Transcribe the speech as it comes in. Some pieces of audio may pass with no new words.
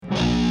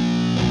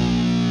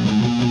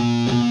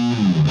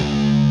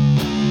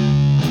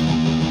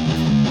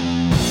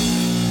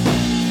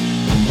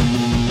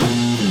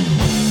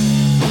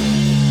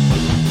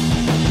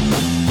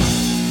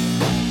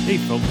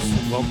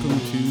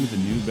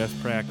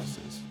Best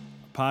Practices,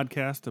 a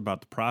podcast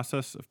about the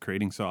process of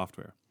creating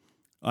software.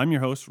 I'm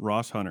your host,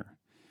 Ross Hunter,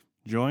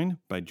 joined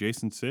by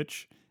Jason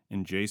Sitch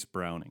and Jace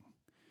Browning.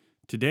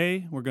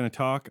 Today, we're going to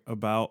talk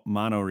about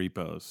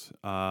monorepos.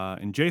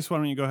 And Jace, why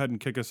don't you go ahead and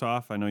kick us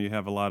off? I know you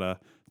have a lot of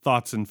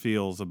thoughts and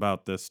feels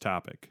about this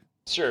topic.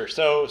 Sure.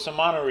 So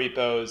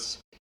monorepos,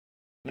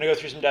 I'm going to go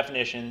through some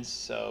definitions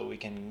so we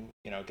can,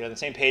 get on the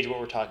same page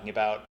what we're talking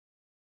about.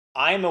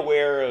 I'm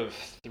aware of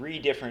 3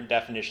 different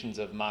definitions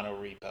of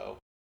monorepo.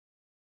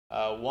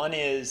 One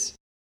is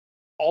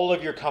all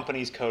of your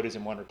company's code is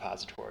in one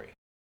repository.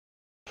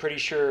 Pretty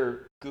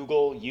sure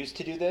Google used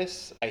to do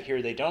this. I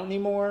hear they don't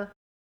anymore,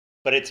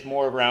 but it's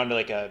more around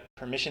like a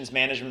permissions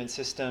management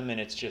system, and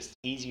it's just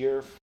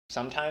easier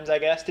sometimes, I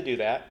guess, to do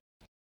that.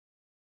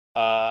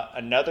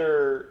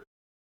 Another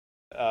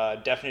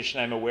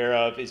definition I'm aware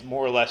of is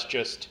more or less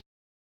just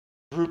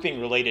grouping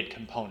related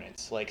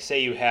components. Like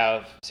say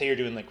you're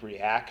doing like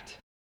React,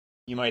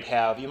 you might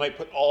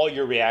put all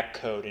your React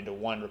code into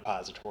one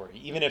repository.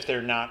 Even if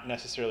they're not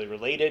necessarily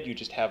related, you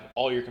just have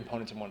all your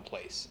components in one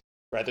place,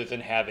 rather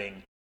than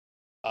having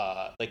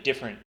like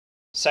different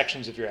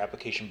sections of your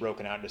application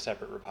broken out into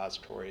separate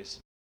repositories.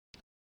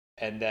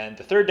 And then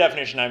the third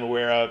definition I'm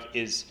aware of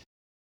is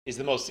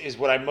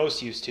what I'm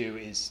most used to,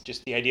 is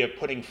just the idea of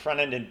putting front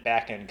end and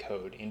back end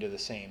code into the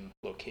same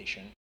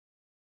location.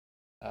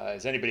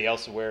 Is anybody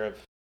else aware of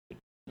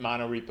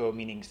monorepo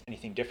meaning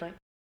anything different?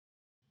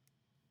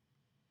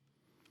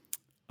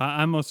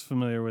 I'm most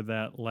familiar with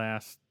that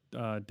last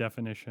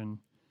definition.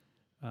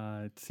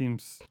 It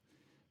seems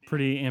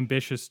pretty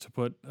ambitious to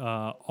put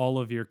all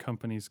of your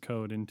company's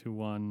code into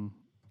one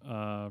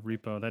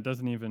repo. That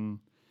doesn't even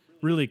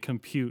really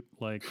compute.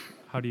 Like,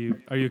 how do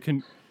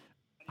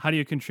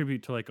you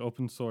contribute to like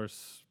open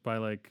source by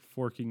like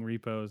forking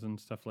repos and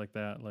stuff like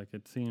that? Like,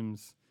 it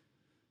seems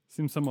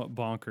somewhat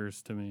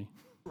bonkers to me.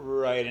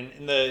 Right,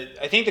 and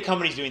I think the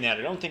company's doing that.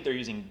 I don't think they're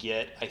using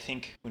Git. I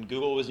think when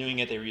Google was doing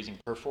it, they were using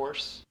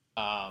Perforce,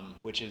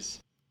 which is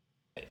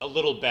a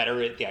little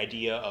better at the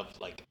idea of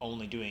like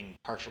only doing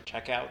partial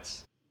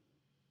checkouts.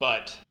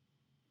 But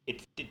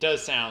it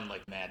does sound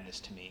like madness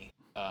to me.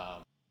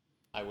 I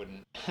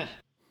wouldn't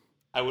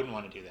I wouldn't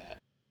want to do that.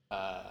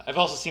 I've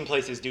also seen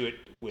places do it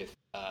with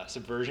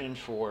Subversion,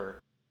 for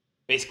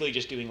basically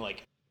just doing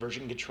like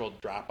version controlled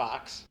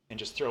Dropbox and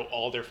just throw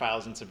all their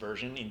files in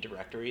Subversion in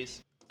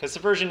directories. Because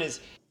Subversion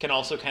can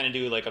also kind of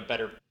do like a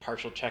better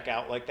partial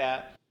checkout like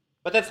that,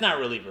 but that's not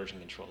really version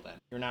control. Then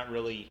you're not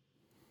really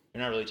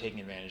taking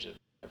advantage of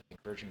everything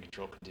version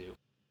control can do.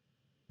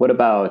 What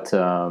about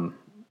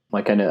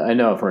like I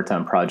know I've worked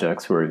on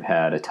projects where we've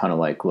had a ton of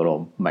like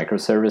little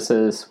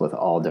microservices with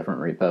all different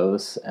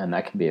repos, and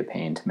that can be a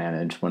pain to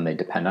manage when they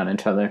depend on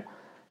each other.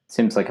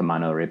 Seems like a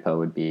monorepo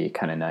would be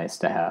kind of nice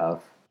to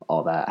have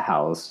all that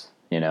housed.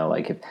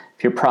 Like if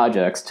your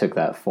projects took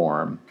that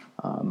form,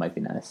 might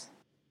be nice.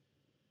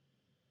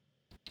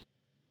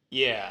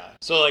 Yeah.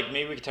 So like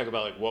maybe we could talk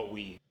about like what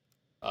we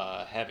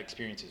have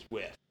experiences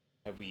with.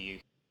 Have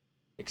we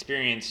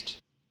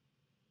experienced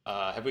a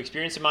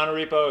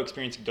monorepo,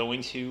 experienced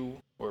going to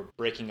or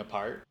breaking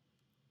apart?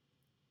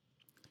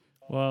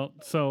 Well,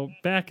 so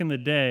back in the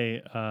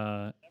day,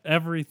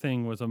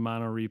 everything was a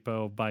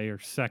monorepo by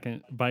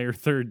your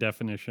third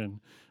definition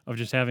of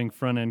just having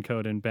front end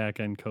code and back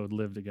end code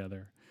live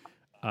together.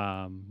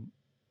 A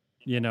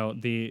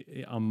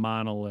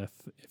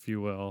monolith, if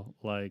you will,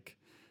 like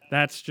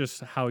that's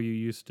just how you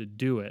used to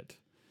do it.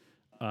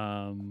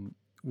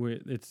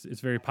 It's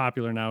very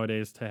popular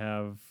nowadays to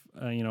have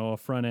a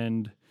front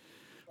end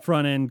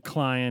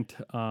client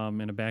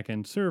and a back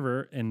end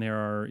server, and there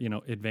are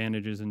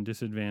advantages and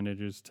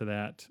disadvantages to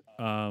that.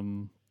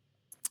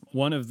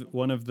 One of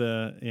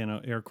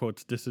the air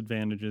quotes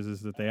disadvantages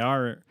is that they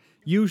are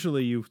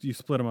usually you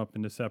split them up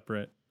into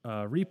separate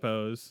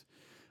repos.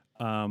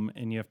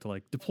 And you have to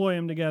like deploy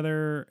them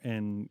together,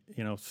 and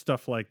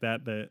stuff like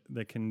that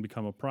can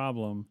become a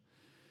problem.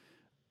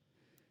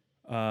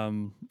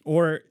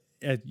 Or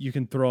you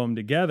can throw them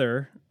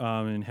together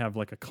and have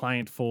like a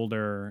client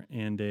folder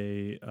and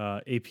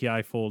a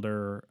API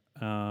folder,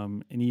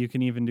 and you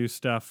can even do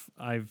stuff.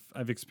 I've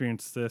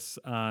experienced this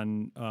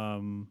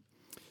on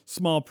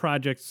small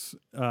projects.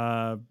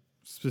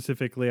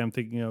 Specifically, I'm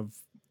thinking of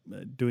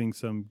doing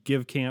some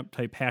GiveCamp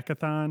type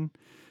hackathon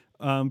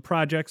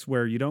projects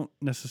where you don't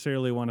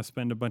necessarily want to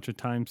spend a bunch of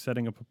time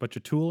setting up a bunch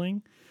of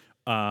tooling.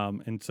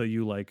 And so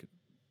you like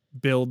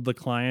build the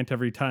client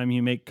every time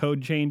you make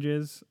code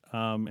changes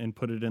and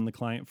put it in the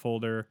client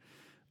folder.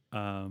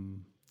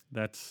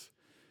 That's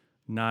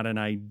not an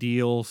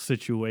ideal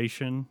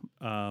situation,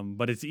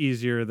 but it's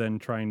easier than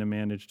trying to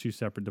manage 2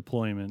 separate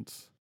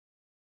deployments.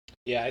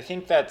 Yeah, I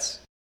think that's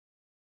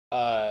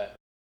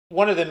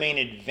one of the main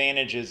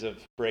advantages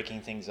of breaking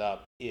things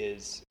up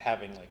is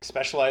having like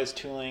specialized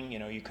tooling.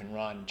 You can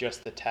run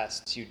just the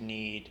tests you'd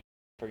need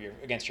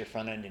against your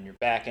front end and your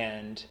back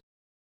end.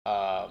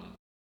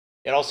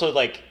 It also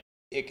like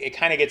it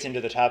kind of gets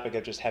into the topic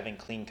of just having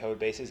clean code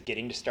bases,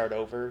 getting to start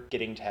over,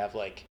 getting to have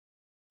like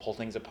pull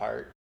things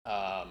apart.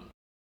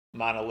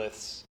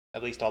 Monoliths,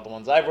 at least all the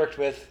ones I've worked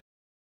with,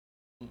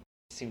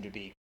 seem to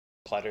be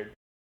cluttered.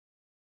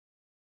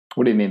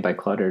 What do you mean by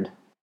cluttered?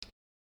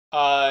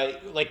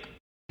 Like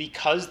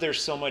because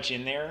there's so much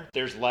in there,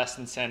 there's less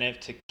incentive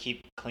to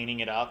keep cleaning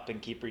it up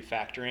and keep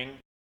refactoring.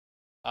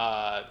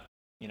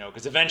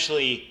 Because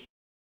eventually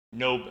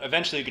you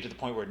get to the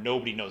point where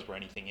nobody knows where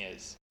anything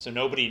is. So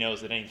nobody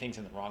knows that anything's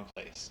in the wrong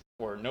place,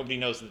 or nobody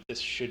knows that this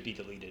should be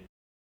deleted.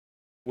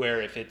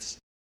 Where if it's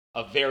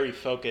a very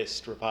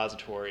focused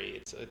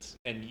repository, it's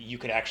and you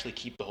could actually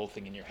keep the whole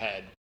thing in your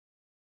head.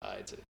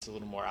 It's a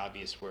little more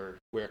obvious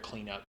where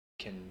cleanup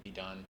can be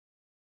done.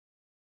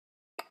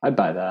 I'd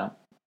buy that.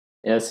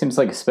 Yeah, it seems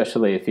like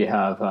especially if you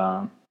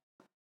have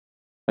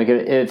if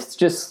it's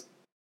just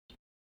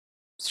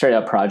straight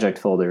up project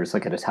folders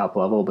like at a top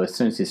level, but as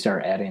soon as you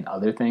start adding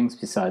other things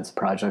besides the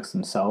projects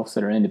themselves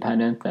that are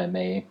independent that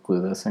may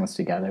glue those things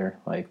together,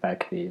 like that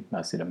could be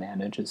messy to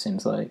manage, it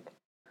seems like.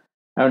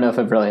 I don't know if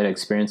I've really had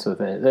experience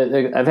with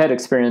it. I've had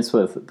experience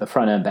with the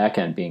front end back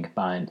end being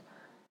combined,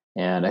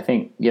 and I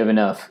think you have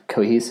enough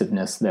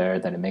cohesiveness there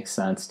that it makes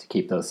sense to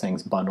keep those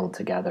things bundled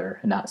together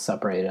and not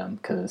separate them,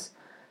 because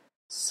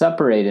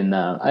separating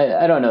them,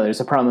 I don't know,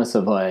 there's a promise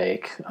of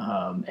like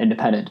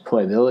independent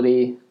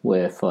deployability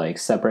with like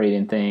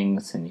separating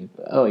things, and you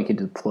could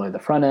deploy the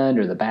front end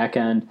or the back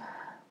end,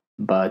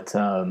 but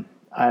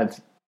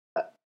I've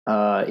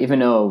even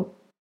though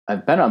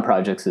I've been on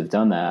projects that have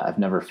done that, I've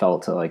never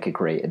felt like a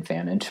great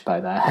advantage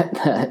by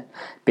that.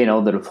 Being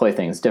able to deploy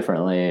things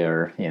differently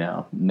or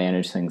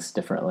manage things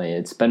differently,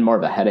 it's been more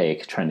of a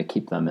headache trying to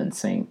keep them in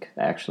sync,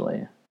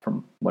 actually,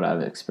 from what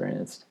I've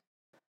experienced.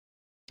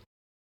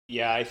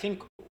 Yeah, I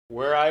think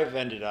where I've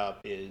ended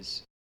up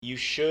is you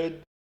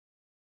should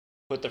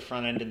put the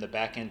front end and the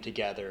back end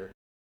together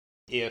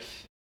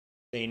if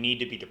they need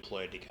to be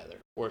deployed together,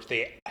 or if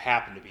they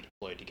happen to be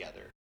deployed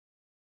together.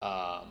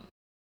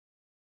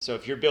 So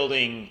if you're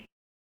building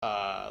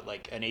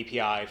like an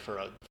API for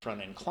a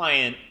front end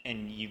client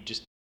and you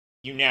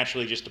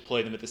naturally just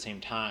deploy them at the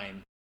same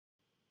time,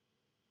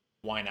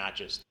 why not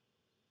just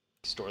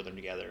store them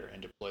together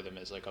and deploy them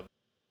as like a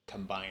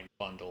combined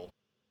bundle?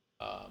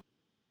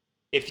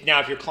 If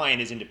your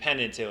client is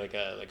independent, say like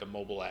a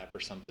mobile app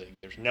or something,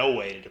 there's no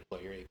way to deploy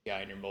your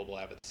API and your mobile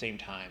app at the same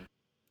time,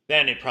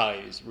 then it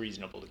probably is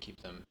reasonable to keep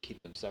them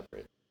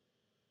separate.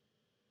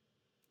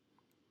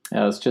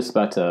 Yeah, I was just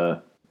about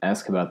to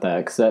ask about that,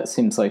 because that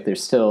seems like they're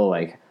still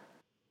like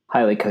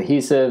highly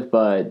cohesive,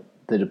 but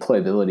the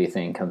deployability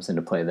thing comes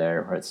into play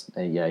there, where it's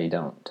you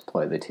don't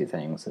deploy the two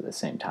things at the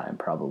same time.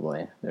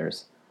 Probably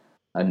there's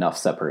enough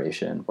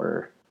separation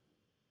where,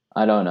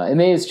 I don't know. I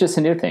mean, it's just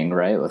a new thing,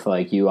 right? With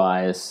like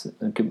UIs,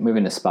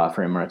 moving to spot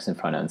frameworks and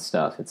front end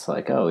stuff. It's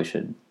like,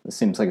 this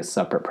seems like a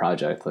separate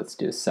project. Let's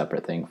do a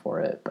separate thing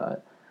for it.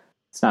 But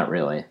it's not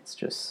really. It's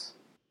just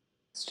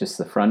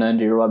the front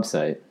end of your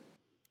website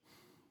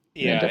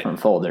in a different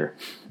folder.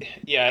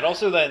 Yeah, it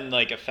also then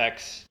like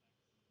affects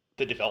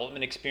the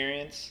development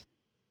experience.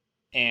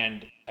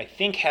 And I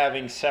think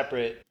having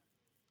separate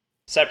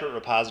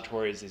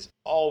repositories is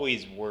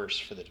always worse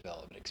for the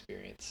development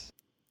experience.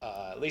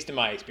 At least in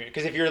my experience,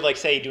 because if you're like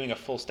say doing a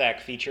full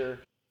stack feature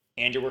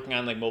and you're working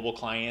on like mobile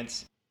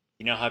clients,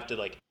 you now have to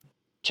like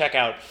check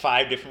out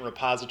 5 different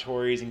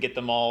repositories and get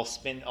them all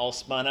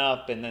spun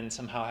up, and then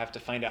somehow have to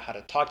find out how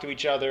to talk to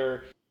each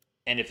other.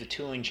 And if the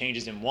tooling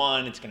changes in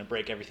one, it's going to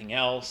break everything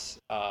else.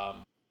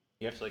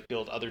 You have to like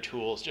build other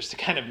tools just to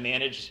kind of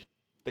manage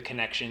the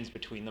connections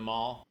between them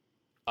all.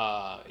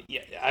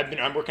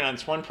 I'm working on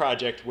this one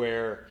project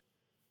where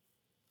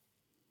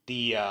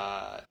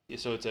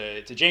so it's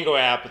a Django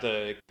app with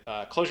a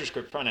closure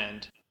script front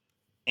end,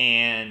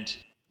 and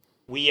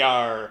we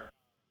are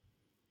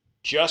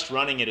just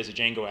running it as a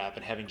Django app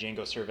and having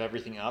Django serve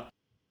everything up,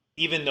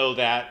 even though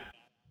that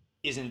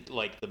isn't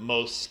like the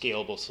most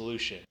scalable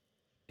solution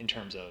in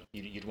terms of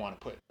you'd want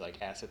to put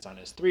like assets on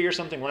S3 or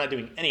something. We're not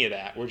doing any of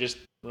that. We're just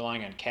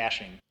relying on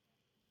caching,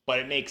 but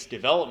it makes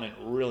development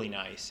really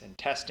nice and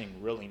testing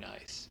really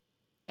nice.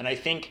 And I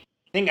think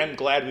I'm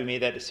glad we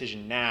made that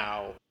decision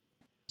now,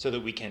 so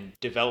that we can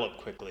develop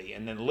quickly,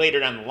 and then later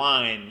down the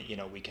line,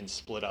 we can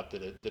split up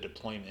the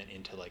deployment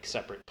into like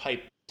separate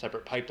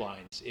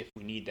pipelines if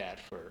we need that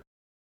for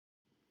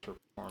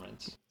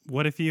performance.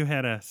 What if you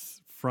had a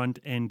front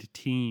end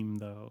team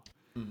though,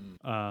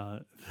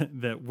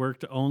 that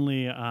worked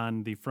only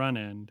on the front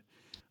end?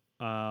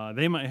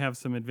 They might have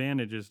some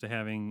advantages to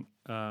having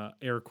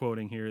air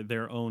quoting here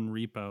their own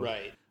repo.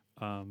 Right.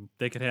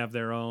 They could have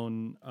their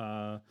own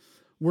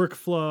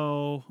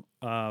workflow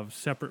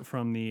separate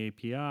from the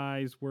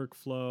API's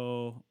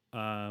workflow,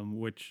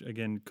 which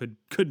again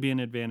could be an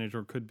advantage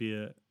or could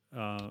be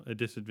a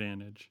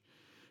disadvantage.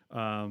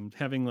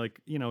 Having like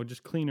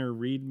just cleaner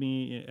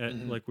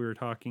README, like we were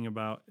talking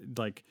about.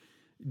 Like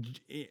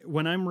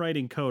when I'm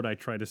writing code, I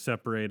try to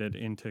separate it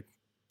into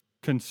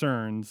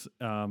concerns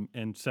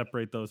and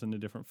separate those into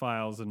different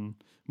files and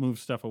move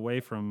stuff away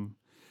from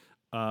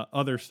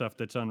other stuff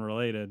that's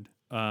unrelated.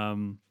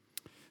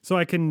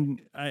 So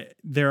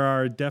there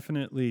are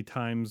definitely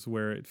times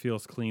where it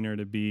feels cleaner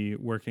to be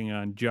working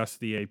on just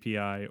the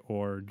API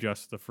or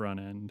just the front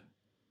end.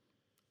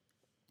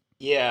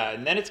 Yeah,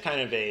 and then it's kind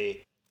of uh,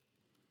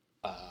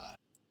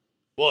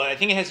 well, I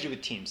think it has to do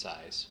with team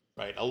size,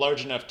 right? A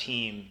large enough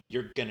team,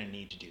 you're gonna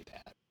need to do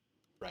that,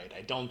 right?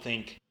 I don't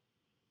think,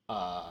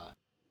 uh,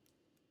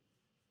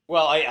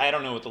 well, I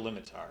don't know what the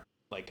limits are.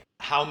 Like,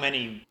 how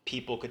many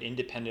people could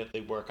independently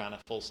work on a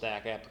full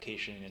stack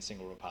application in a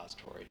single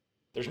repository?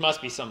 There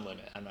must be some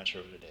limit. I'm not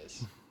sure what it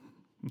is.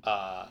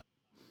 Uh,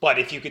 but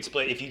if you could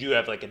split, if you do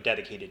have like a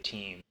dedicated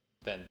team,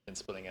 then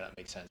splitting it up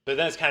makes sense. But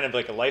then it's kind of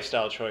like a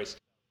lifestyle choice.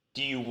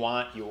 Do you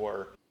want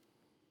your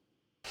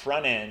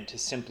front end to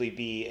simply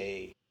be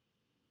a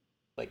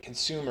like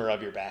consumer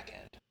of your back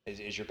end?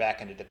 Is your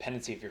back end a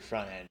dependency of your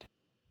front end?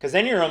 Because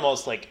then you're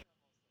almost like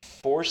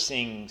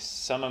forcing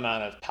some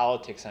amount of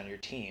politics on your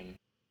team.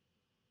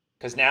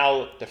 Because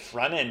now the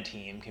front end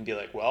team can be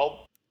like,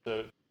 well,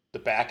 the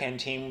back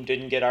end team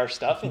didn't get our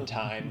stuff in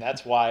time.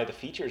 That's why the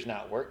feature's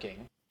not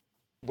working.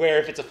 Where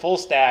if it's a full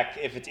stack,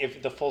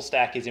 if the full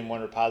stack is in one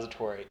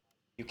repository,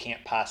 you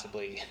can't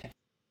possibly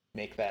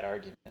make that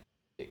argument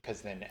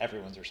because then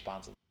everyone's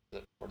responsible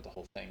for the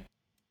whole thing.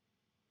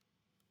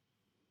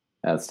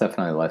 That's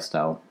definitely a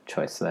lifestyle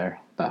choice there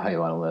about how you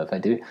want to live. I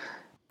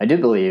do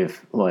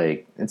believe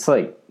like it's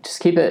like just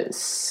keep it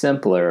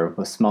simpler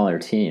with smaller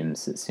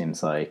teams. It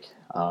seems like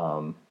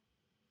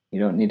you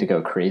don't need to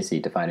go crazy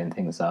dividing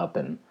things up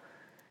and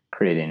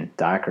creating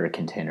Docker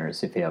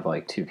containers if you have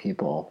like two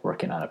people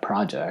working on a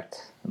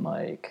project. And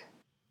like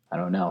I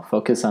don't know,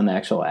 focus on the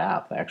actual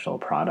app, the actual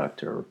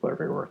product, or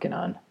whatever you're working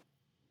on.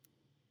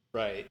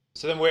 Right.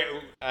 So then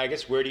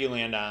where do you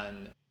land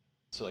on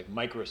so like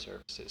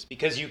microservices?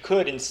 Because you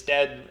could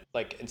instead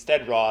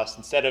Ross,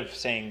 instead of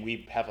saying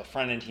we have a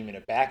front end team and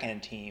a back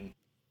end team,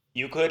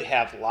 you could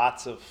have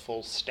lots of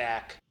full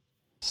stack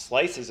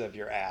slices of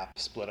your app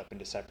split up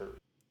into separate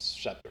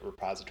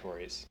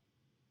repositories.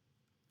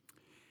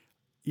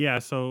 Yeah,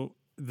 so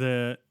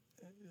the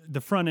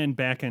front end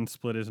back end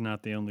split is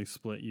not the only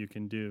split you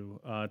can do.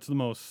 It's the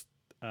most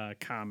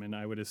common,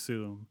 I would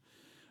assume.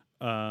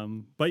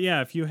 But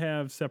yeah, if you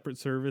have separate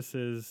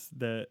services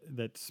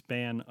that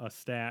span a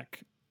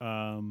stack,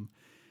 uh,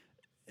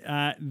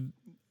 it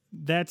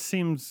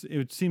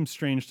would seem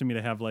strange to me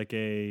to have like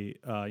a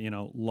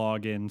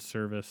login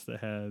service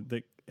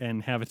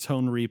and have its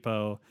own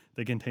repo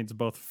that contains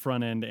both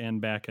front end and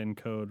back end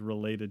code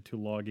related to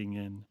logging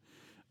in.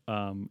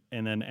 And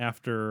then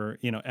after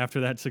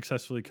that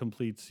successfully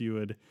completes, you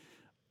would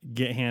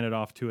get handed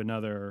off to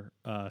another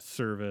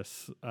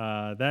service.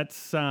 That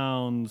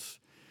sounds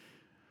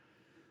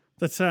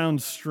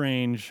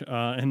strange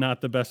and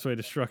not the best way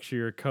to structure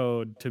your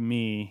code to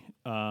me.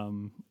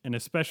 And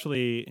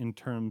especially in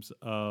terms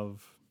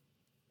of,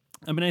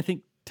 I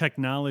think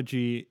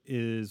technological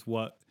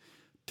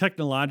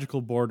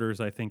borders,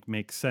 I think,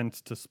 make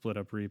sense to split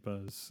up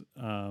repos.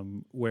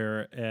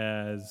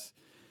 Whereas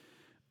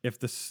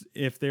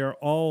if they're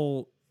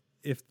all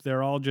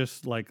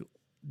just like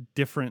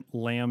different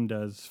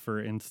lambdas,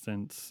 for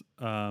instance,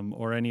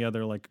 or any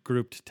other like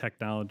grouped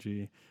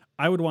technology,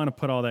 I would want to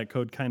put all that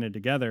code kind of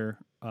together,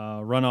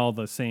 run all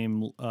the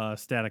same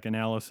static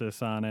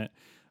analysis on it,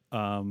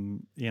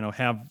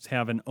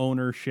 have an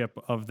ownership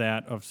of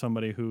that of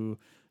somebody who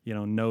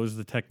knows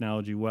the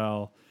technology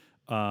well.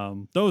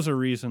 Those are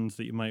reasons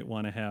that you might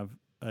want to have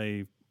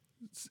a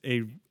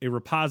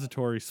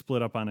repository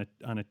split up on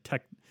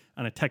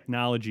a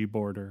technology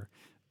border.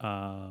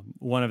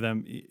 One of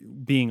them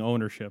being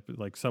ownership,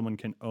 like someone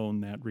can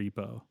own that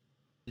repo.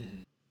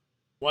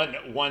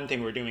 Mm-hmm. One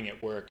thing we're doing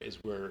at work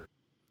is we're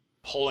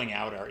pulling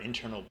out our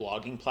internal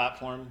blogging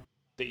platform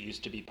that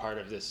used to be part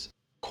of this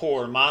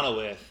core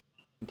monolith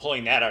and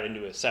pulling that out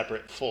into a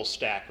separate full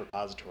stack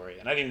repository.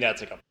 And I think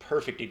that's like a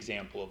perfect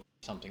example of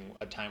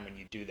a time when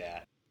you do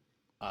that.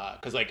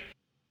 Because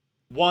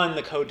one,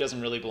 the code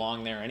doesn't really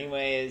belong there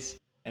anyways.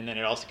 And then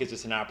it also gives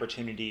us an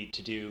opportunity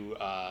to do,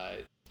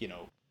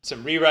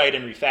 some rewrite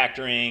and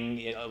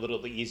refactoring a little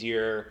bit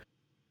easier.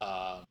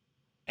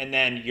 And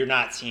then you're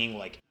not seeing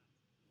like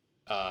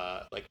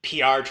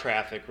PR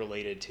traffic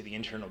related to the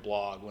internal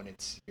blog when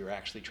you're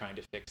actually trying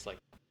to fix like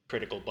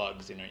critical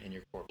bugs in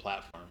your core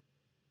platform.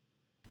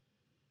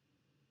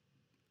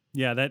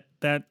 Yeah,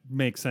 that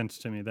makes sense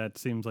to me. That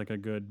seems like a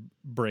good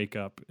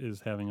breakup,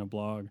 is having a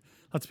blog.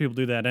 Lots of people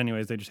do that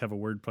anyways. They just have a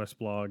WordPress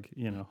blog,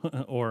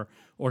 or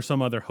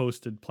some other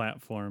hosted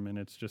platform, and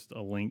it's just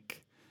a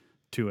link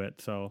to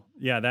it. So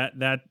yeah,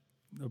 that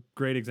a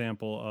great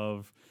example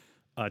of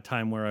a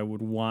time where I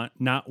would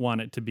not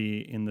want it to be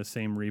in the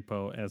same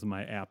repo as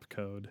my app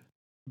code.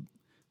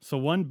 So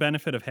one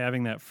benefit of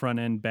having that front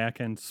end back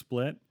end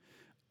split,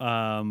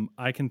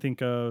 I can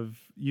think of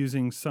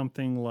using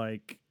something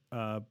like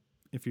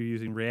if you're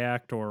using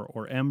React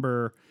or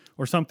Ember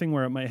or something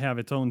where it might have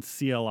its own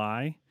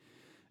CLI,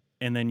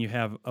 and then you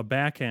have a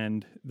back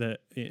end that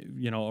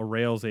a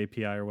Rails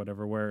API or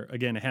whatever, where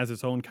again it has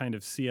its own kind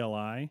of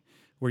CLI,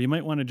 where you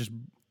might want to just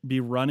be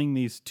running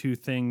these two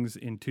things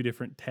in two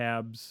different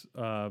tabs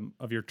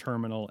of your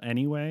terminal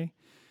anyway.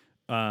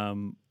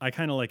 I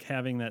kind of like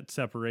having that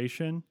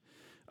separation.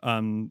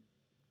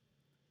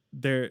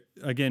 there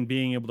again,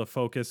 being able to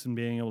focus and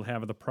being able to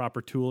have the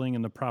proper tooling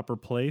in the proper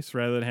place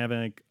rather than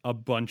having like a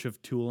bunch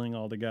of tooling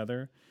all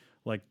together.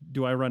 Like,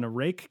 do I run a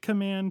rake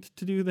command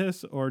to do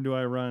this, or do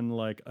I run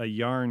like a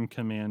yarn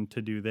command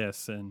to do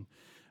this? And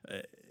uh,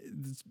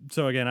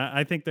 so again,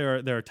 I think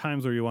there are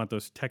times where you want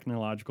those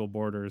technological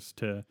borders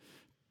to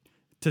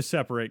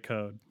separate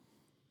code.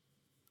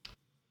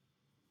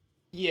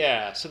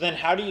 Yeah. So then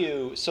how do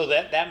you, so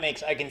that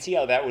makes, I can see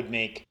how that would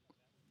make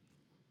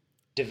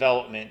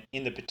development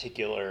in the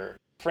particular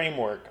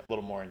framework a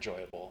little more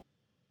enjoyable.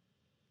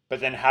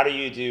 But then how do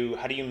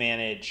you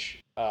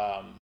manage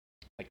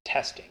like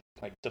testing,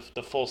 like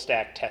the full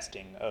stack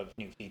testing of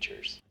new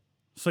features?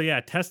 So yeah,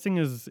 testing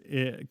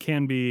it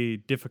can be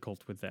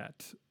difficult with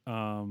that.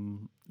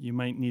 You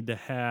might need to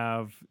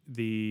have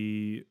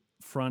the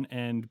front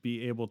end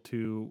be able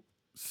to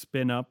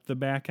spin up the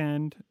back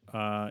end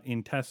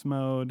in test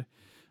mode,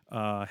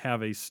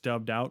 have a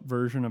stubbed out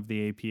version of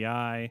the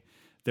API.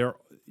 There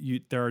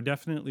are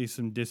definitely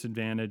some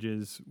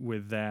disadvantages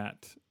with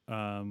that.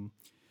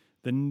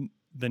 The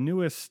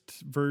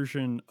newest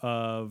version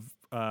of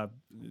I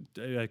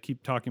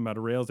keep talking about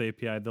a Rails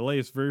API. The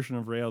latest version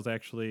of Rails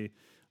actually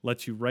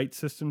lets you write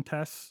system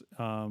tests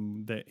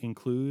that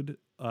include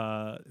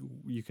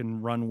you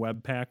can run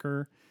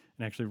Webpacker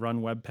and actually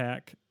run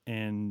Webpack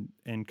and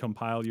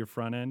compile your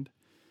front end.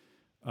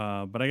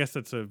 But I guess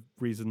that's a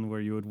reason where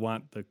you would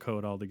want the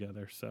code all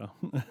together. So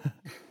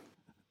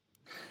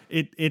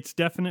it's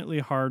definitely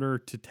harder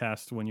to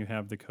test when you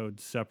have the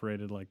code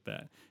separated like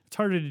that. It's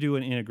harder to do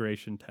an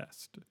integration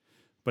test,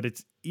 but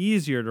it's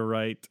easier to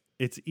write.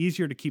 It's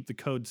easier to keep the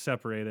code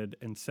separated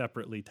and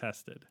separately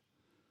tested.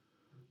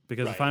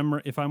 Because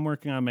Right. if I'm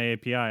working on my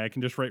API, I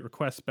can just write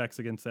request specs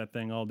against that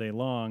thing all day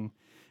long,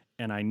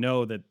 and I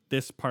know that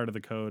this part of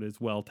the code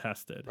is well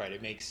tested. Right.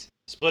 It makes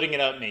splitting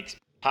it up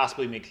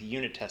possibly makes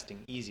unit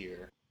testing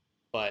easier,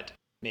 but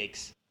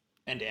makes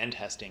end-to-end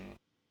testing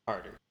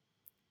harder.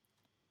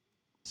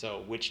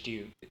 So which do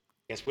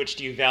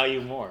you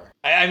value more?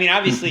 I mean,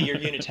 obviously your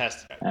unit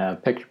tests.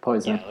 Pick your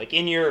poison. Yeah, like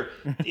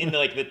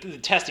the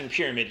testing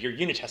pyramid, your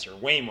unit tests are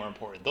way more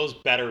important. Those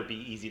better be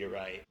easy to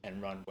write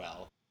and run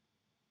well.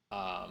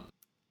 Um,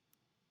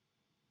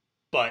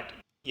 but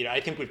I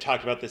think we've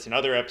talked about this in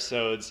other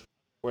episodes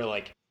where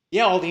like,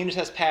 yeah, all the unit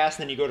tests pass,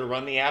 and then you go to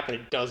run the app and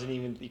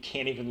you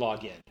can't even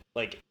log in.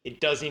 Like it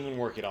doesn't even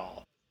work at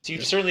all. So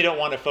you certainly don't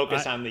want to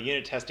focus on the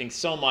unit testing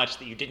so much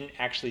that you didn't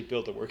actually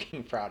build a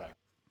working product.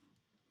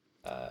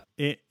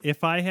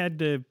 If I had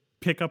to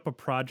pick up a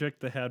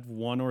project that had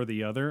one or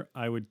the other,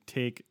 I would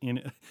take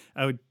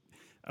I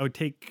would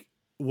take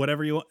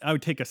whatever you want. I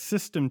would take a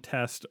system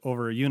test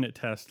over a unit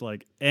test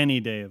like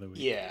any day of the week.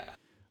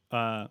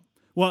 Yeah.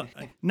 Well,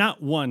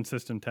 not one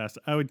system test.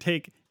 I would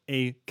take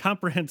a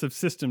comprehensive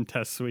system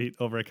test suite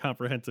over a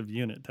comprehensive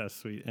unit test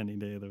suite any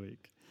day of the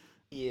week.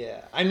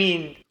 Yeah. I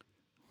mean,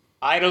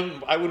 I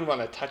wouldn't want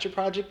to touch a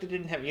project that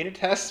didn't have unit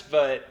tests,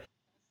 but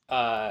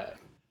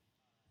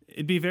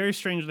it'd be very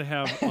strange to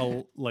have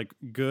a like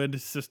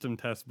good system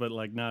test, but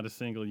like not a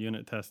single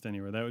unit test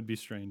anywhere. That would be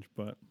strange,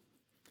 but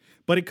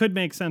it could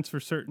make sense for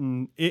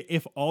certain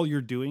if all you're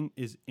doing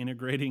is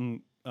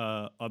integrating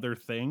other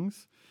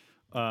things.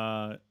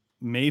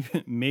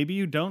 Maybe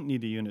you don't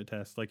need a unit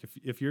test. Like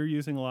if you're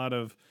using a lot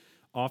of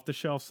off the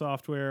shelf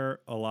software,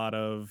 a lot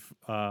of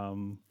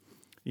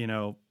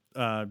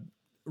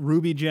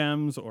Ruby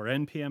gems or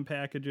npm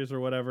packages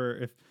or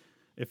whatever.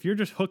 If you're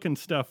just hooking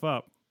stuff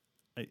up,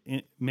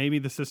 maybe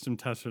the system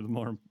tests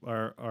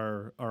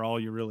are all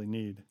you really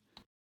need.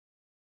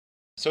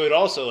 So it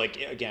also, like,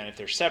 again, if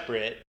they're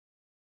separate,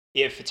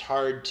 if it's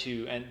hard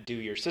to do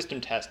your system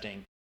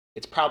testing,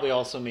 it's probably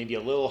also maybe a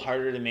little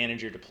harder to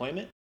manage your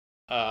deployment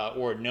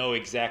or know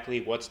exactly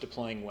what's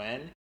deploying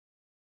when.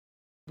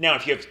 Now,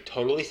 if you have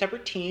totally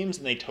separate teams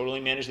and they totally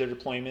manage their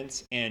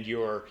deployments and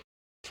your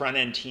front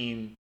end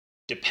team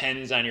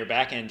depends on your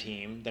back end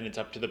team, then it's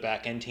up to the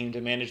back end team to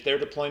manage their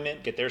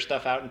deployment, get their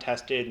stuff out and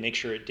tested, make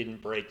sure it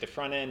didn't break the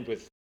front end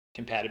with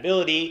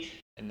compatibility,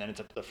 and then it's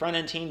up to the front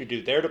end team to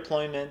do their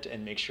deployment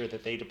and make sure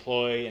that they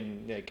deploy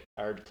and like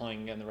are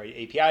deploying on the right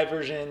API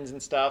versions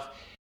and stuff.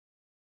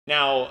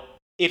 Now,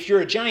 if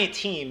you're a giant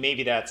team,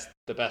 maybe that's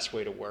the best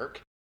way to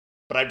work.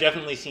 But I've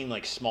definitely seen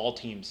like small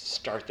teams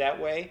start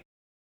that way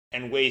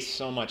and waste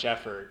so much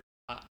effort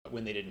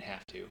when they didn't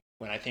have to.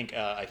 When I think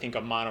a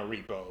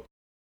Monorepo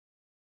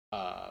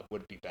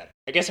would be better.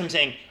 I guess I'm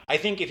saying I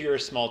think if you're a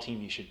small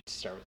team, you should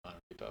start with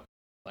Monorepo.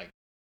 Like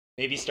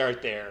maybe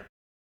start there,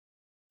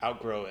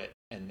 outgrow it,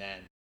 and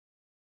then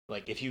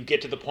like if you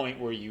get to the point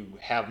where you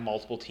have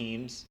multiple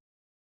teams,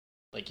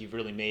 like you've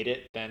really made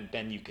it,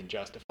 then you can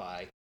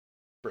justify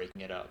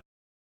breaking it up.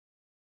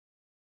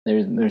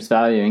 There's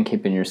value in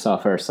keeping your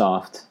software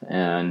soft,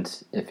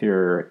 and if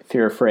you're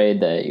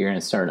afraid that you're going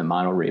to start a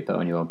monorepo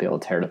and you won't be able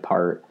to tear it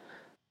apart,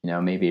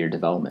 maybe your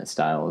development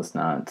style is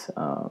not,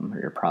 or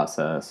your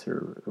process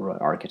or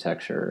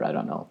architecture. I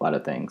don't know, a lot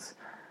of things.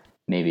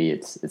 Maybe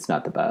it's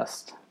not the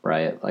best,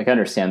 right? Like I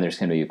understand there's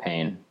going to be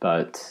pain,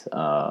 but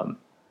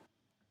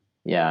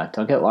Yeah,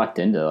 don't get locked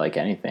into like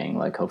anything.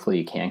 Like hopefully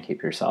you can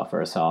keep your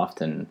software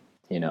soft and,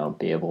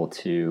 be able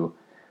to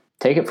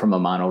take it from a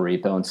mono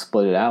repo and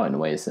split it out in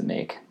ways that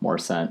make more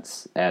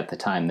sense at the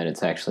time that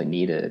it's actually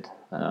needed.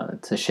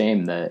 It's a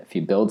shame that if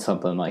you build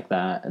something like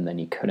that and then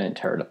you couldn't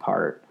tear it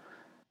apart,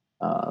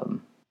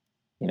 um,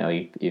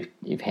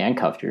 you've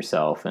handcuffed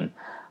yourself. And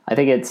I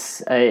think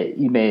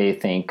you may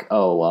think,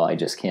 oh, well, I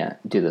just can't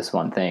do this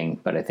one thing.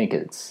 But I think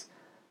it's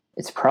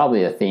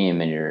probably a theme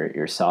in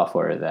your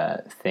software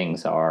that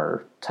things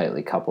are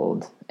tightly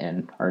coupled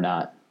and are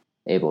not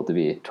able to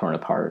be torn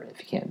apart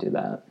if you can't do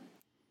that.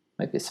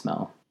 Might be a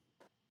smell.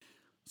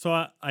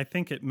 So I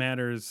think it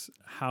matters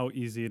how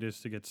easy it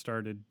is to get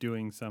started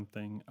doing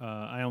something.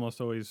 I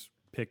almost always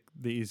pick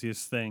the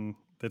easiest thing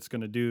that's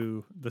going to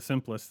do the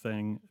simplest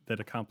thing that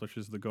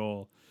accomplishes the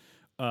goal.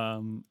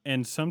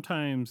 And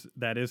sometimes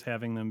that is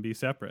having them be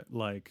separate.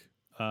 Like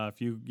if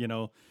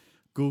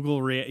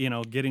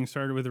Google, getting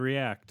started with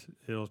React,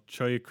 it'll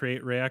show you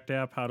create React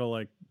app, how to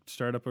like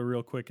start up a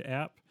real quick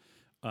app.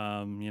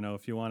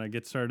 If you want to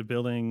get started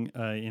building,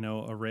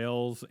 a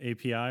Rails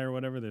API or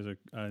whatever, there's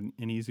an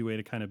easy way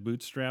to kind of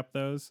bootstrap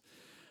those.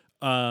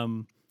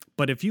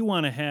 But if you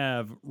want to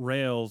have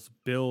Rails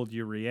build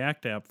your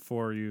React app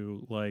for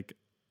you, like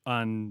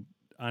on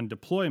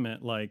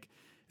deployment, like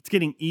it's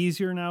getting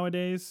easier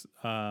nowadays.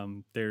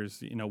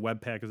 There's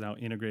Webpack is now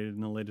integrated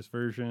in the latest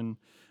version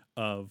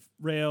of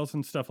Rails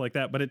and stuff like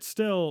that, but it's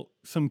still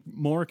some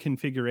more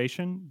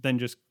configuration than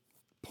just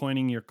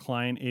pointing your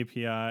client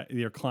API,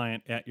 your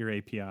client at your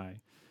API. I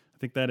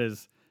think that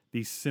is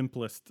the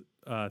simplest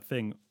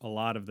thing a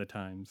lot of the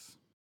times.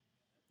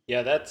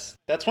 Yeah, that's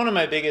one of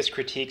my biggest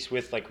critiques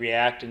with like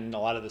React and a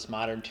lot of this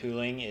modern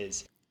tooling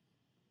is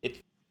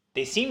it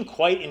they seem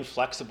quite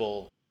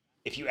inflexible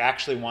if you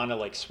actually want to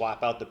like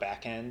swap out the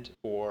backend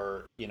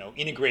or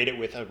integrate it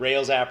with a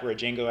Rails app or a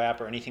Django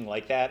app or anything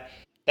like that.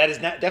 That is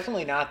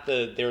definitely not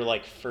their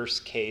like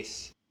first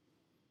case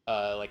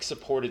like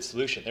supported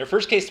solution. Their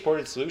first case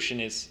supported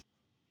solution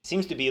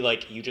seems to be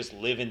like you just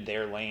live in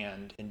their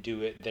land and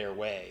do it their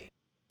way.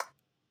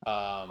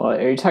 Well,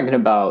 are you talking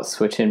about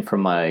switching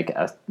from like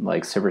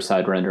server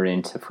side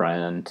rendering to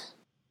front end?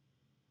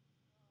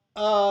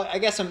 I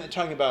guess I'm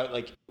talking about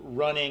like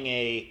running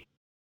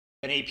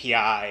an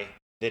API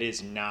that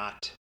is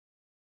not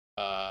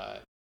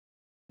JavaScript.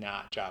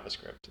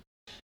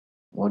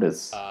 What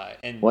is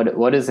and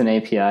what is an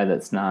API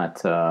that's not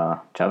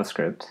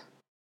JavaScript?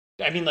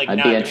 I mean, like I'd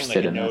not be doing interested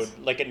like a in node, this.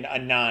 like a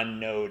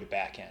non-node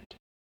backend.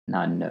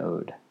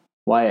 Non-node.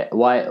 Why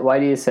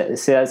do you say?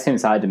 See, that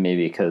seems odd to me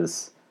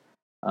because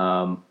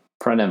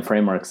front end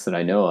frameworks that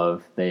I know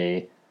of,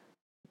 they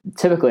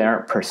typically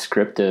aren't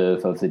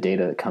prescriptive of the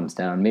data that comes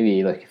down.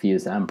 Maybe like if you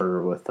use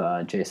Ember with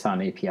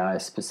JSON API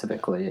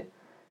specifically,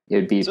 it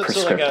would be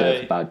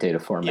prescriptive about data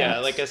formats. Yeah,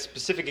 like a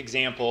specific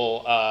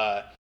example.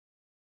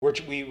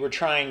 We're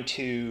trying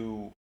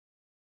to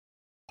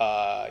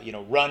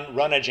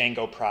run a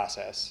Django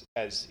process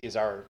as is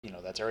our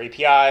that's our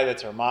API,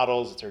 that's our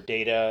models, it's our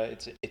data,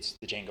 it's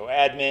the Django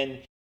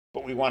admin,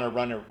 but we want to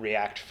run a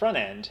React front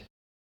end.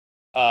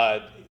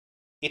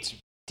 It's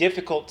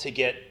difficult to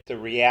get the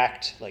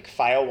React like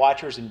file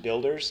watchers and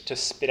builders to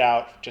spit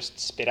out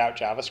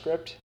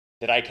JavaScript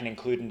that I can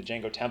include in the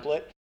Django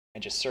template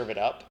and just serve it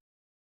up.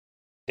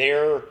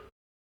 Their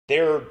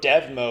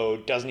dev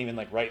mode doesn't even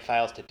like write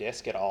files to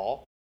disk at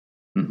all.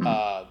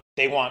 Mm-hmm.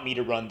 They want me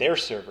to run their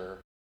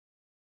server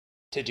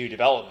to do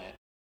development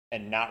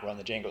and not run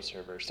the Django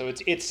server. So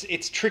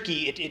it's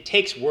tricky. It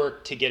takes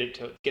work to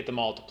get them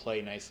all to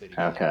play nicely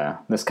together. Okay,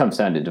 this comes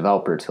down to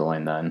developer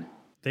tooling then.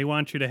 They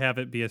want you to have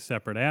it be a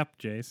separate app,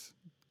 Jace.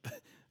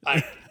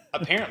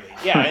 Apparently,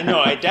 yeah. I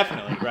know. I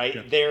definitely right.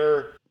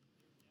 Yeah.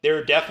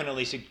 They're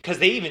definitely because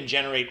they even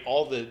generate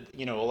all the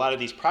a lot of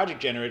these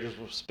project generators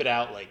will spit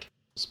out like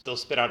they'll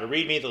spit out a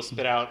README. They'll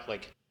spit out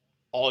like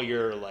all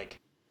your like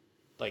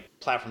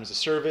platform as a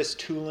service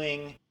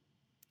tooling.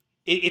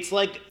 It's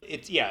like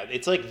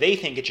they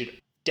think it should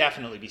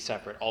definitely be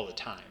separate all the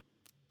time.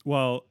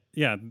 Well,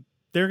 yeah,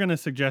 they're going to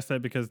suggest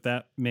that because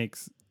that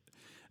makes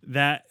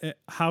that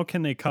how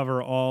can they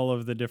cover all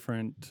of the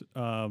different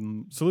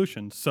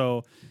solutions?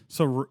 So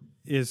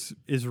is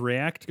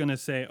React going to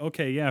say,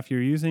 okay, yeah, if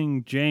you're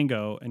using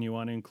Django and you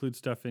want to include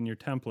stuff in your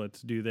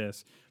templates, do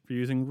this. If you're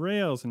using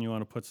Rails and you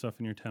want to put stuff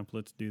in your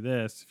templates, do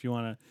this. If you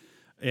want to,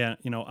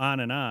 on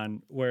and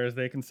on. Whereas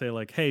they can say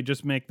like, hey,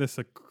 just make this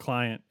a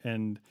client.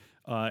 And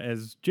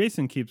as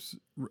Jason keeps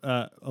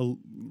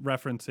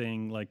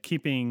referencing, like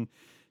keeping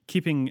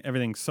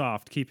everything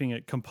soft, keeping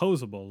it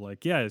composable.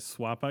 Like, yeah,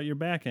 swap out your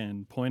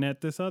backend, point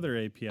at this other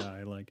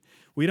API. Like,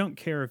 we don't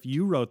care if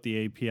you wrote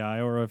the API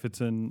or if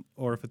it's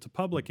a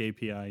public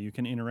API. You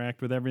can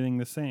interact with everything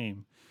the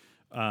same.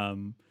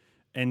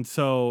 And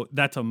so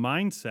that's a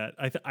mindset.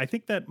 I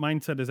think that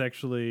mindset is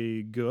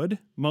actually good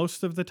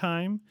most of the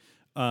time,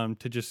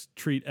 to just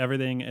treat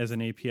everything as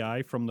an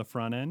API from the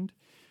front end.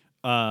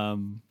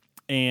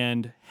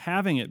 And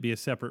having it be a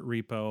separate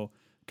repo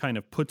kind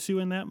of puts you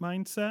in that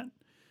mindset.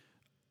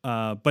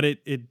 But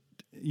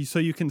so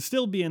you can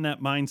still be in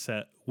that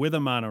mindset with a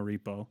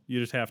monorepo. You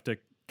just have to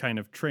kind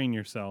of train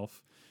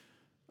yourself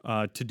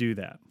to do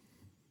that.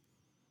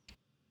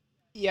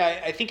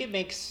 Yeah, I think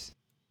it's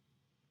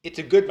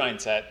a good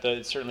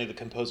mindset. Certainly the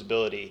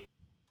composability,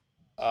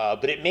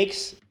 but it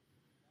makes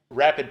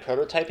rapid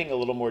prototyping a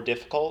little more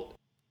difficult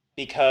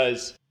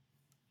because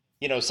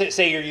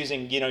say you're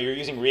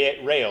using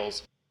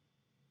Rails.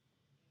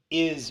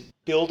 Is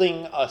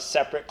building a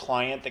separate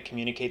client that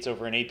communicates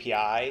over an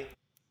API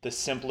the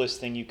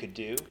simplest thing you could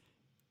do?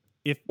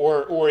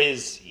 Or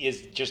is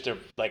just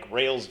like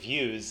Rails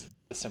views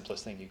the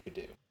simplest thing you could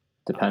do?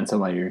 Depends on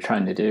what you're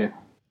trying to do.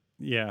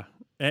 Yeah.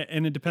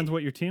 And it depends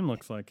what your team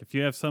looks like. If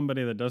you have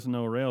somebody that doesn't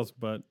know Rails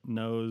but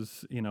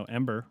knows,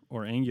 Ember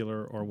or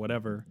Angular or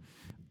whatever,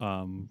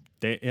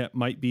 it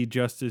might be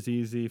just as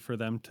easy for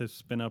them to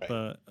spin up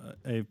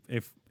Right.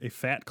 a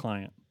fat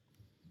client.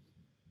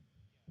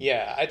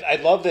 Yeah,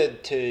 I'd love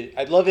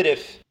I'd love it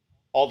if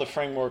all the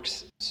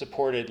frameworks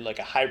supported like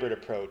a hybrid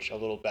approach a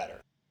little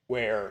better,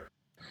 where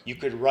you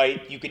could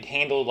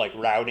handle like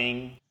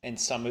routing and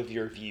some of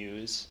your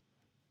views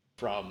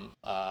from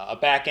a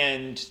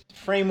backend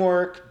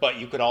framework, but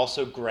you could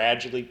also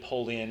gradually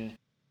pull in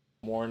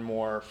more and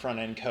more front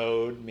end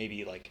code.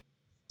 Maybe like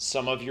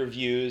some of your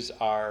views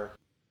are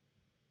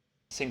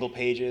single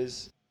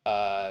pages,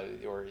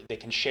 or they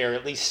can share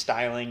at least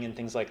styling and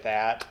things like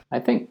that. I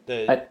think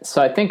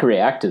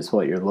React is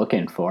what you're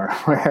looking for.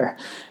 Where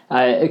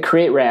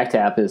create React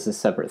app is a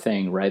separate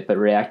thing, right? But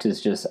React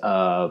is just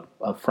a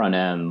front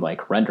end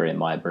like rendering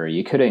library.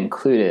 You could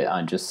include it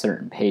on just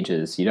certain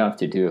pages. You don't have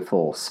to do a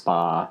full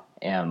spa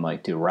and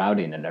like do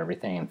routing and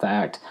everything. In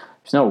fact,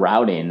 there's no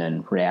routing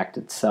in React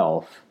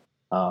itself.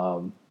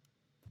 On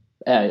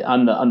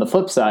the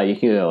flip side, you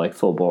can go like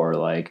full bore,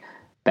 like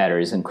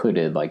batteries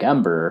included, like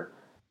Ember.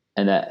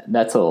 And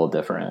that's a little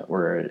different,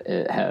 where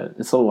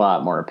it's a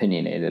lot more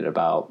opinionated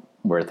about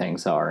where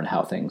things are and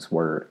how things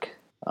work.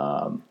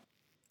 But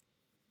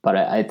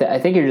I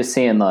think you're just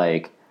seeing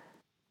like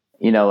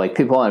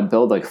people want to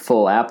build like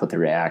full app with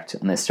React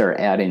and they start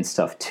adding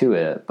stuff to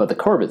it. But the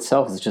core of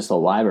itself is just a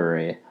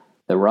library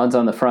that runs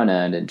on the front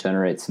end and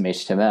generates some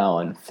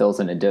HTML and fills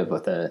in a div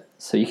with it.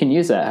 So you can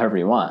use that however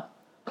you want.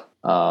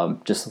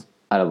 Just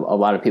a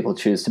lot of people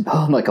choose to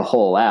build like a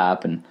whole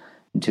app and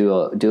do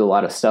a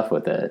lot of stuff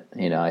with it.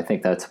 I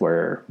think that's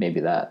where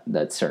maybe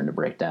that's starting to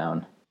break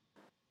down.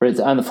 But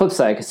it's, on the flip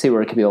side, I can see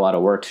where it could be a lot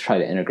of work to try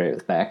to integrate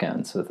with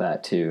backends with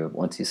that too.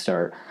 Once you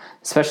start,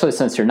 especially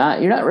since you're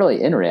not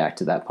really in React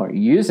at that point.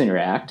 You're using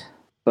React,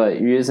 but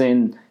you're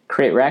using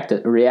create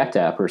React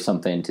app or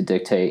something to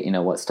dictate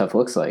what stuff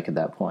looks like at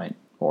that point,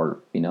 or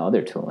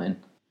other tooling.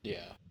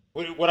 Yeah.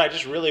 What I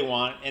just really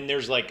want, and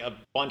there's like a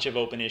bunch of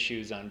open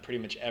issues on pretty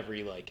much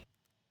every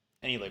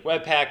any like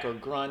Webpack or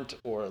Grunt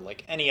or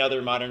like any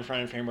other modern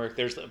front-end framework.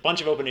 There's a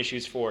bunch of open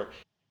issues for,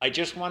 I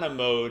just want a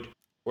mode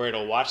where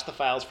it'll watch the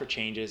files for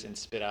changes and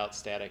spit out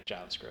static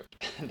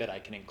JavaScript that I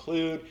can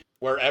include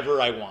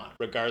wherever I want,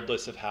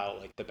 regardless of how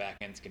like the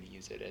backend's going to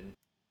use it. And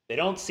they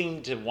don't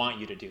seem to want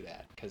you to do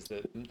that because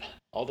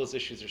all those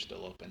issues are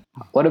still open.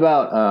 What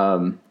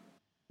about,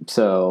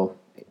 so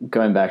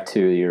going back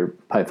to your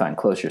Python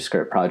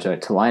ClojureScript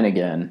project, line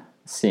again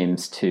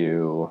seems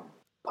to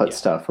put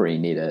stuff where you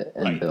need it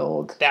and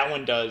build. That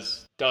one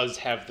does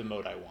have the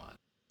mode I want.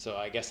 So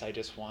I guess I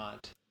just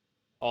want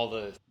all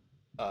the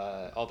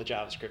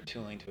JavaScript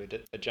tooling to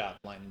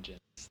adopt line engines.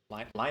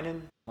 Line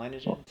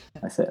engines? Well,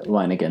 I said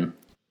line again.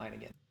 Line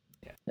again.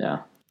 Yeah.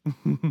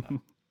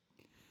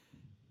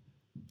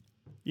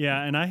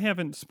 Yeah, and I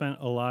haven't spent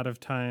a lot of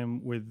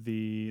time with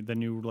the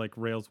new like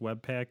Rails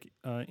Webpack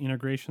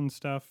integration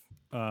stuff.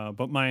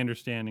 But my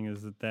understanding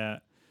is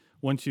that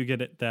once you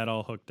get that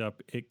all hooked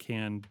up, it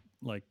can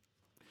like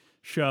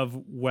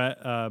shove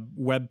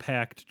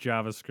web-packed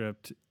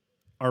JavaScript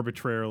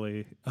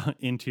arbitrarily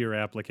into your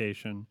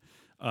application.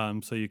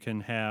 So you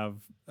can have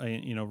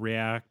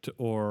React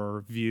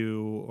or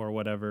Vue or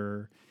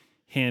whatever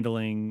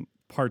handling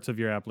parts of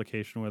your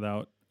application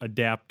without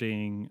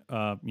adapting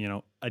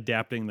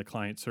the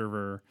client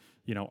server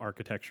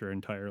architecture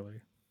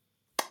entirely.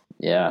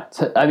 Yeah,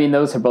 so, I mean,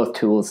 those are both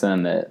tools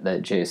then that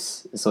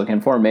Jace is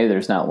looking for. Maybe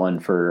there's not one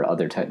for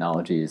other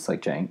technologies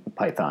like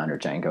Python or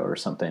Django or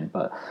something,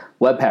 but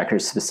Webpacker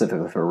is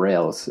specifically for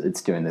Rails.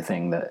 It's doing the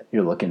thing that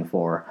you're looking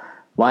for.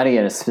 Lining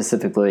it is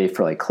specifically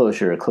for like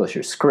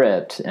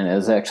ClojureScript, and it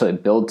was actually a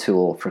build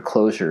tool for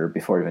Clojure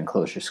before even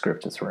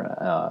ClojureScript was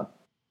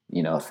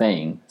a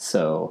thing.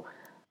 So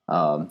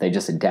they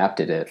just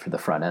adapted it for the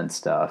front end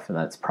stuff, and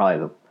that's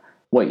probably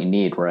what you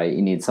need, right?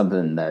 You need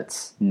something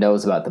that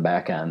knows about the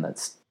back end,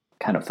 that's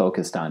kind of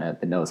focused on it,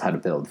 but knows how to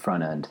build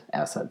front end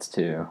assets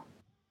too.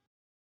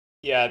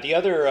 Yeah, the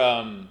other,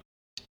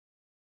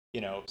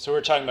 so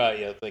we're talking about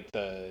like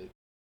the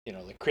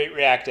Create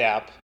React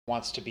app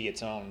wants to be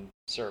its own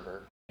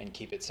server and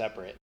keep it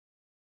separate.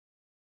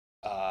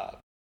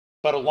 But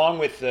along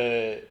with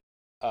the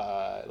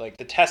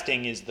the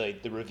testing is the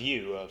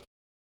review of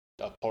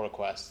pull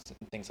requests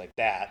and things like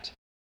that.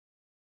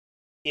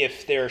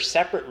 If they're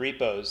separate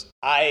repos,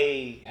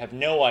 I have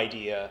no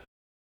idea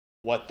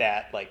what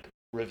that like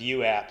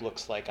review app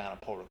looks like on a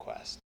pull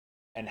request,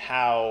 and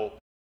how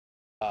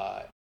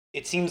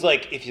it seems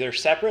like if they're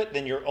separate,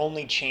 then your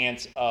only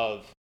chance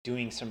of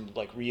doing some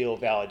like real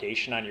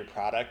validation on your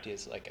product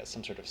is like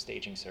some sort of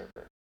staging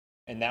server,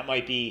 and that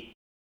might be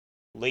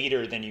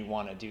later than you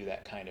want to do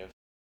that kind of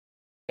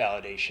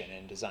validation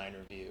and design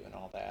review and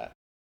all that.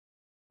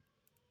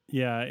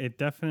 Yeah, it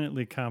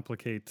definitely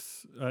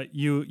complicates.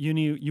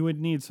 You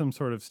would need some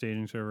sort of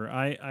staging server.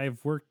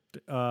 I've worked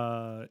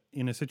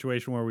in a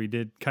situation where we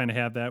did kind of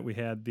have that. We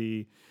had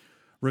the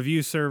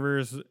review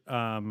servers,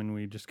 and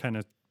we just kind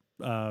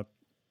of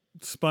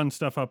spun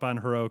stuff up on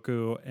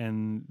Heroku,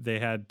 and they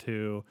had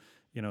to,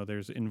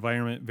 there's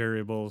environment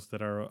variables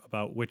that are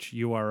about which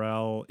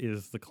URL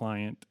is the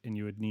client, and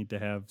you would need to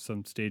have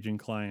some staging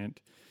client.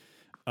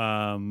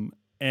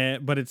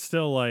 But it's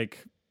still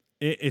like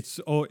it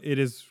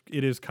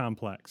is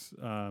complex.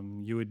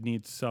 You would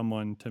need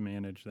someone to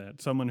manage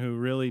that, someone who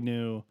really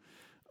knew,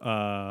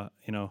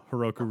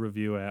 Heroku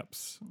review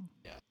apps.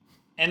 Yeah.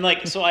 And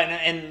like so,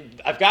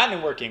 and I've gotten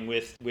it working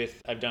with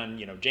I've done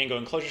Django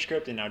and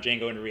ClojureScript, and now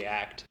Django and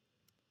React.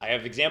 I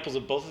have examples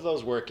of both of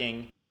those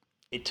working.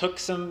 It took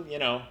some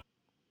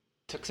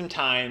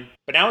time,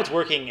 but now it's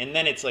working, and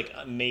then it's like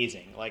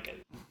amazing, like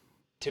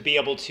to be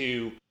able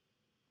to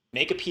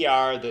make a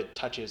PR that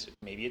touches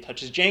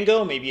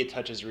Django, maybe it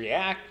touches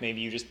React,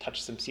 maybe you just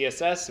touch some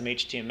CSS, some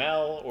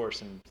HTML, or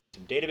some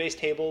database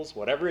tables,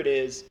 whatever it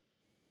is.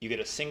 You get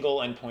a single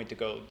endpoint to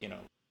go,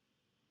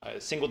 a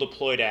single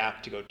deployed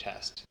app to go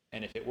test,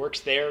 and if it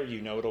works there,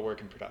 it'll work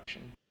in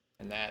production,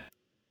 and that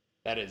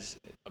is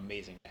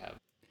amazing to have.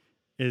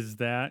 Is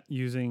that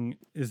using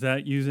a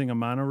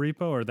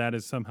monorepo, or that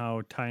is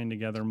somehow tying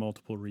together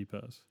multiple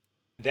repos?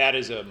 That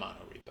is a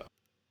monorepo.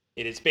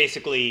 It is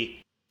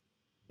basically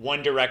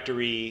one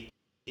directory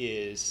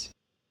is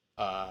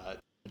a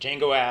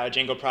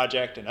Django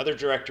project, another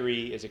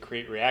directory is a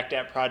create React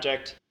app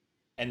project,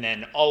 and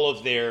then all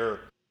of their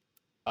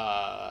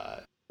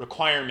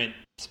requirement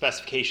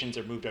specifications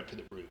are moved up to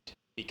the root,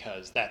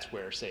 because that's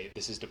where, say,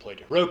 this is deployed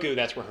to Heroku,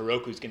 that's where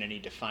Heroku is going to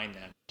need to find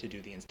them to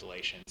do the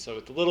installation. So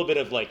it's a little bit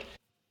of like,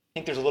 I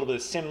think there's a little bit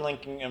of sim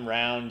linking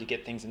around to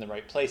get things in the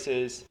right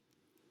places.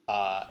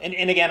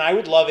 And again, I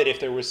would love it if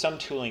there was some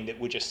tooling that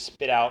would just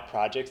spit out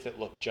projects that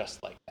look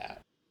just like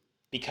that.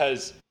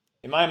 Because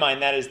in my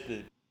mind, that is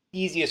the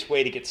easiest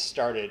way to get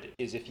started,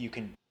 is if you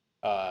can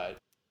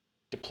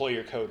deploy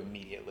your code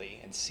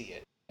immediately and see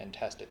it and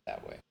test it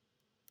that way.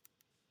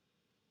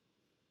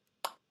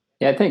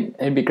 Yeah, I think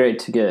it'd be great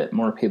to get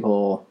more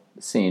people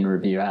seeing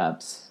review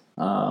apps.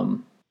 I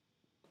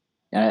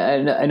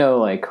know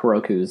like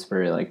Heroku is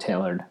very like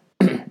tailored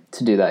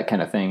to do that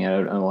kind of thing. I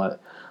don't know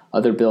what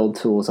other build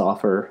tools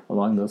offer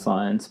along those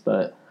lines,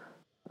 but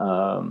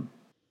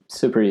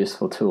super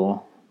useful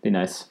tool. Be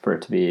nice for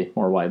it to be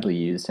more widely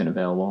used and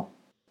available.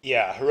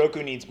 Yeah,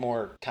 Heroku needs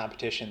more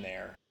competition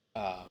there,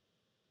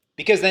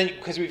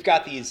 because we've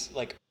got these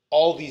like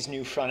all these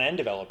new front end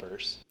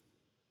developers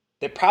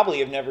that probably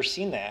have never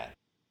seen that.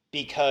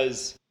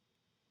 Because,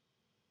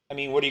 I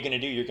mean, what are you going to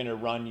do? You're going to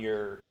run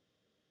your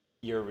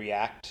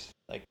React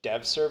like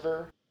dev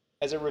server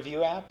as a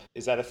review app?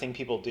 Is that a thing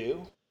people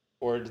do?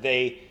 Or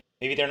maybe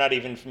they're not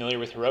even familiar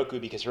with Heroku,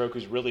 because Heroku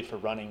is really for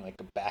running like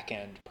a back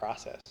end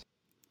process.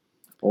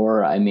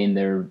 Or, I mean,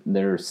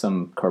 there's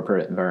some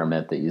corporate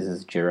environment that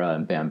uses Jira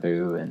and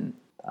Bamboo, and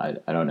I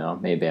don't know,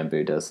 maybe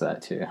Bamboo does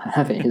that too. I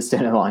haven't used it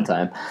in a long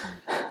time.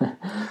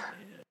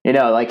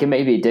 Like it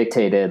may be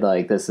dictated,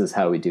 like this is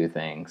how we do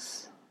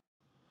things.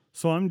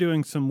 So I'm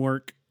doing some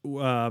work,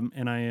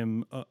 and I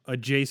am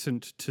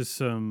adjacent to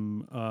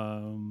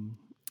some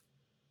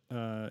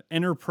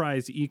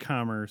enterprise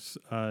e-commerce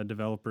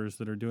developers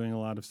that are doing a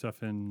lot of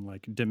stuff in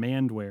like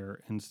demandware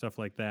and stuff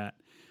like that.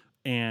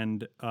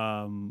 And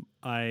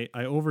I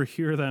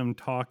overhear them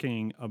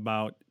talking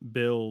about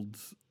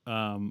builds,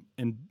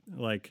 and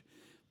like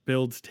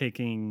builds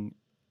taking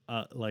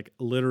like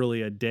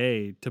literally a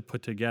day to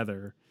put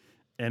together,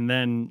 and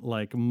then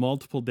like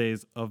multiple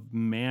days of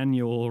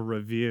manual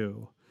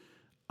review.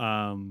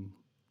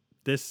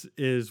 This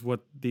is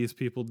what these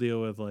people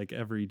deal with like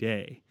every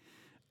day.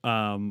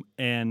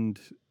 And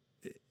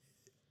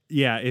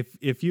yeah,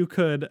 if you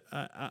could,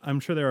 I'm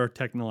sure there are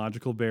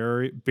technological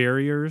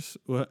barriers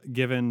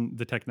given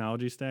the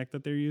technology stack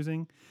that they're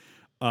using.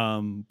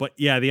 But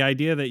yeah, the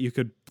idea that you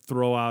could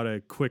throw out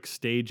a quick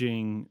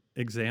staging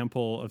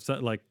example of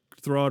like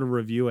throw out a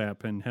review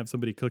app and have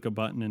somebody click a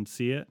button and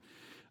see it,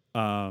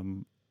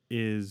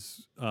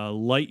 is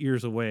light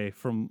years away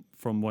from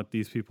what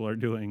these people are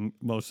doing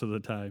most of the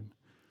time.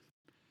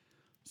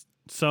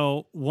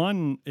 So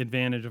one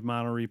advantage of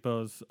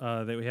monorepos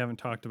that we haven't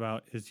talked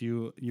about is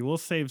you will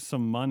save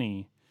some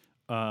money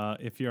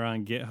if you're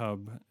on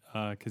GitHub,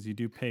 because you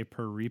do pay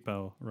per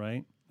repo,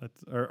 right?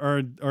 That's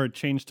or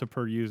change to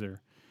per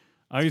user.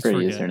 I always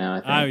forget. User now, I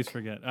think. I always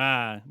forget.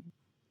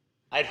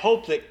 I'd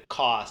hope that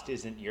cost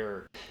isn't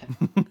your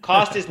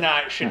cost should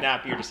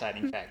not be your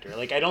deciding factor.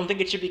 Like I don't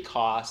think it should be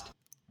cost.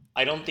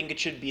 I don't think it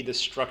should be the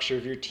structure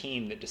of your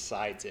team that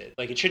decides it.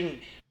 Like,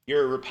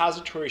 your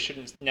repository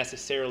shouldn't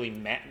necessarily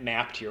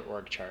map to your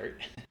org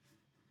chart.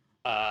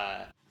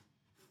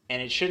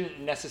 And it shouldn't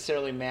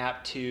necessarily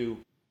map to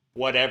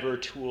whatever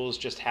tools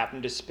just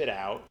happen to spit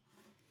out.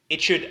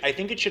 I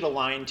think it should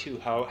align to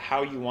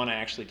how you want to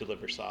actually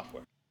deliver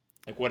software.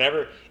 Like,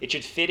 whatever, it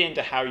should fit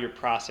into how your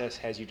process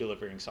has you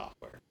delivering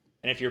software.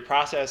 And if your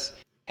process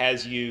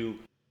has you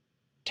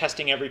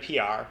testing every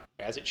PR,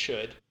 as it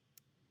should,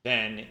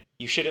 then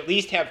you should at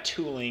least have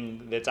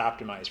tooling that's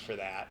optimized for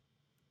that,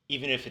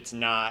 even if it's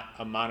not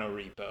a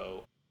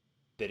monorepo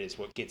that is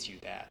what gets you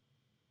that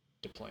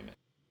deployment.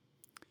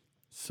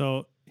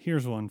 So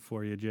here's one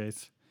for you,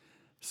 Jace.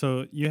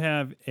 So you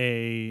have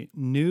a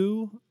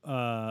new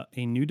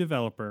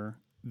developer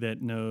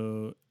that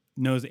knows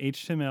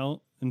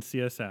HTML and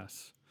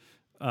CSS,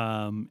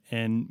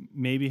 and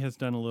maybe has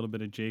done a little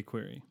bit of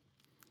jQuery.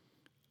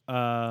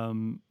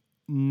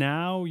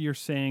 Now you're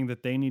saying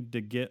that they need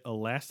to get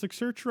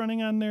Elasticsearch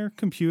running on their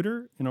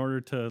computer in order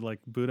to like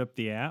boot up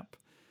the app.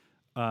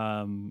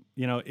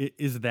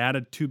 Is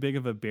that too big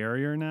of a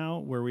barrier now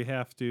where we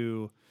have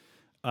to?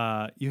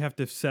 You have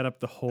to set up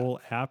the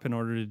whole app in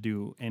order to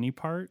do any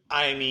part?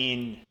 I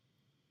mean,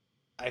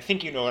 I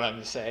think you know what I'm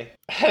going to say,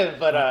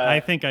 but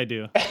I think I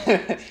do.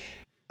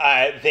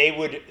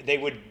 They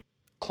would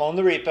clone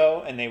the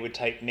repo and they would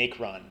type make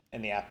run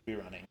and the app would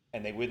be running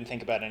and they wouldn't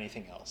think about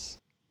anything else.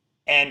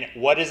 And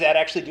what is that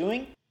actually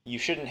doing? You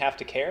shouldn't have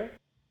to care.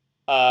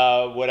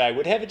 What I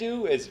would have to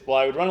do is,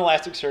 I would run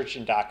Elasticsearch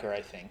in Docker,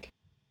 I think.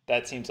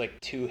 That seems like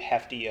too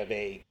hefty of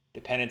a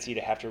dependency to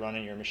have to run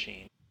in your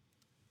machine.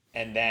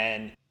 And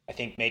then I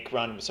think make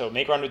run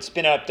would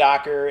spin up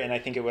Docker, and I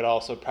think it would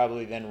also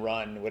probably then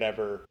run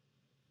whatever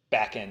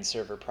backend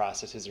server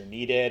processes are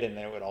needed, and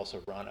then it would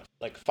also run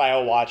a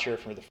file watcher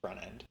for the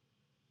front end.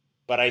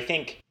 But I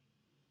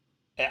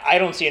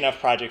don't see enough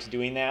projects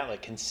doing that,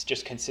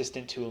 just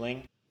consistent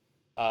tooling.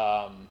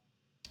 That's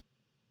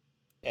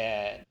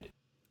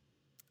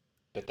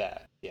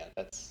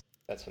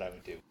what I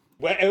would do.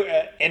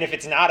 And if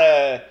it's not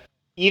and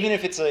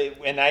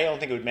I don't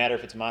think it would matter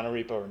if it's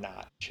monorepo or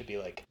not. It should be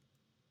like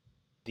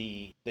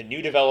the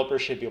new developer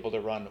should be able to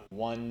run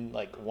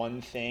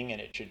one thing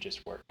and it should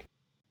just work.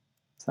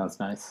 Sounds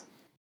nice.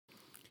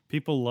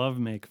 People love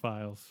make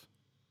files.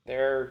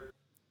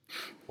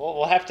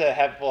 We'll have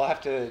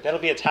to that'll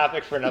be a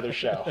topic for another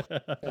show.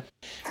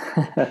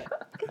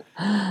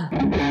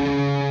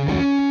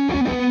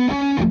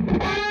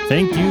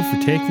 Thank you for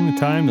taking the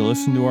time to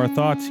listen to our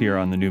thoughts here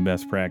on the New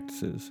Best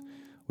Practices.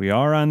 We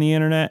are on the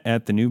internet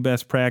at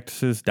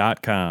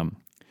thenewbestpractices.com.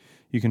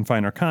 You can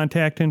find our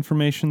contact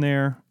information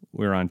there.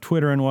 We're on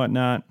Twitter and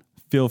whatnot.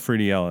 Feel free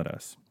to yell at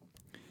us.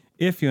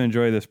 If you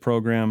enjoy this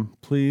program,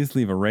 please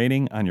leave a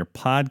rating on your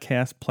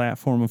podcast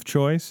platform of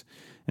choice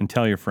and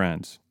tell your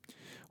friends.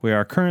 We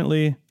are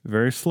currently,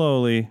 very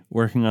slowly,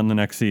 working on the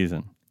next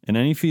season, and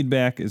any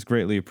feedback is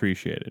greatly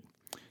appreciated.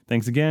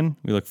 Thanks again.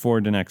 We look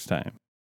forward to next time.